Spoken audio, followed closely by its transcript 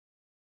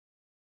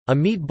A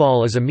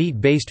meatball is a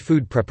meat-based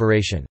food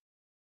preparation.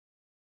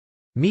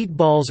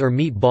 Meatballs or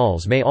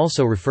meatballs may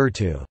also refer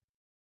to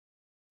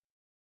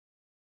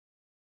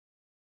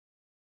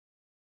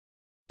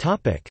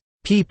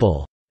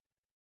people.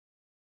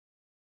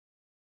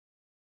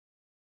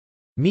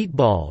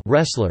 Meatball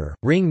wrestler,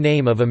 ring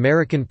name of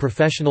American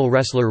professional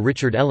wrestler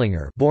Richard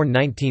Ellinger, born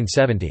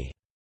 1970.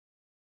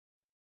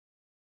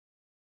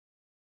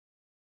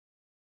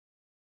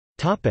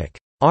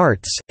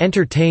 Arts,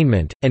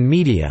 entertainment, and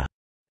media.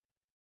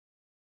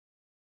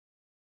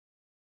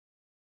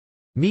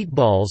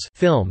 Meatballs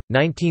film,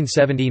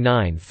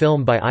 1979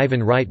 film by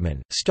Ivan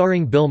Reitman,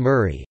 starring Bill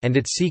Murray, and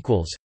its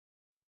sequels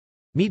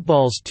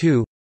Meatballs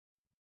 2,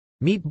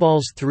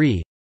 Meatballs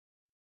 3,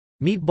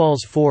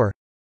 Meatballs 4,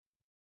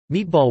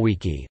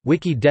 MeatballWiki,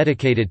 wiki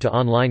dedicated to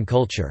online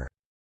culture.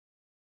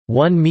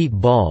 One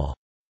Meatball,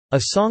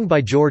 a song by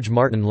George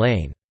Martin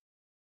Lane.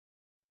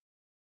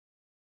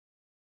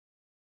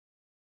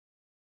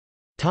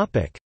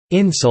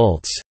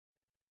 Insults.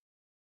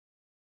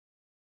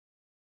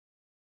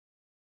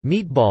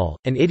 Meatball,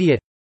 an idiot.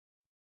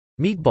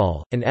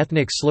 Meatball, an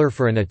ethnic slur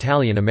for an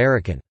Italian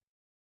American.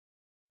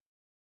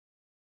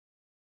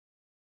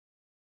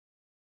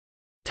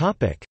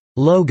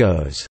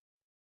 Logos.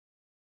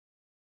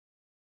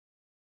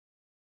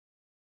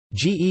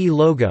 GE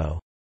logo,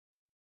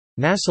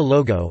 NASA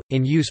logo,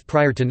 in use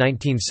prior to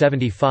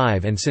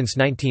 1975 and since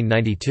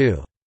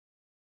 1992.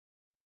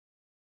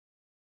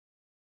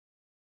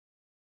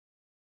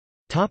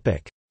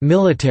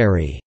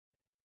 Military.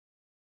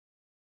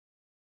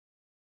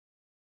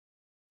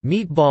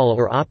 Meatball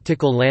or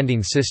optical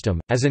landing system,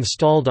 as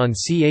installed on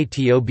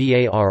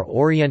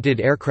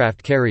CATOBAR-oriented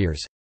aircraft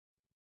carriers.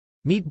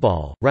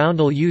 Meatball,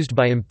 roundel used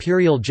by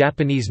Imperial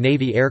Japanese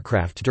Navy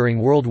aircraft during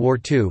World War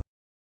II.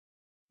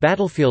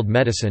 Battlefield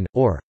medicine,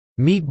 or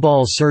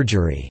meatball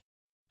surgery,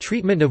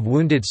 treatment of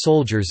wounded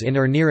soldiers in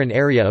or near an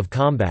area of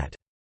combat.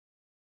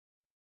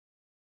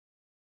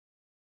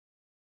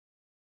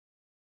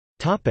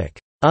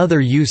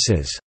 Other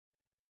uses.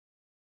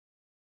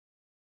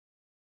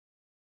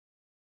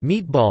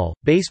 Meatball,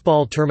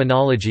 baseball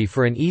terminology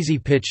for an easy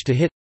pitch to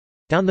hit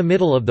down the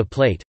middle of the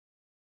plate.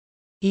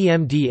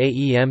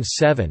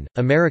 EMDAEM-7,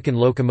 American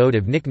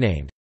locomotive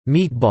nicknamed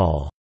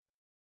Meatball.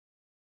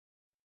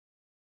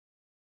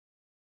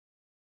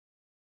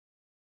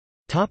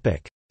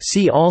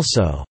 See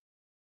also: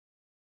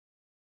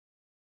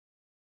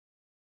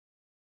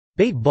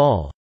 bait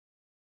ball,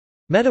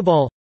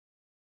 metaball,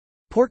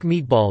 pork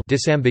meatball,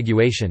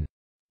 disambiguation,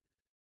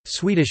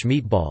 Swedish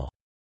meatball.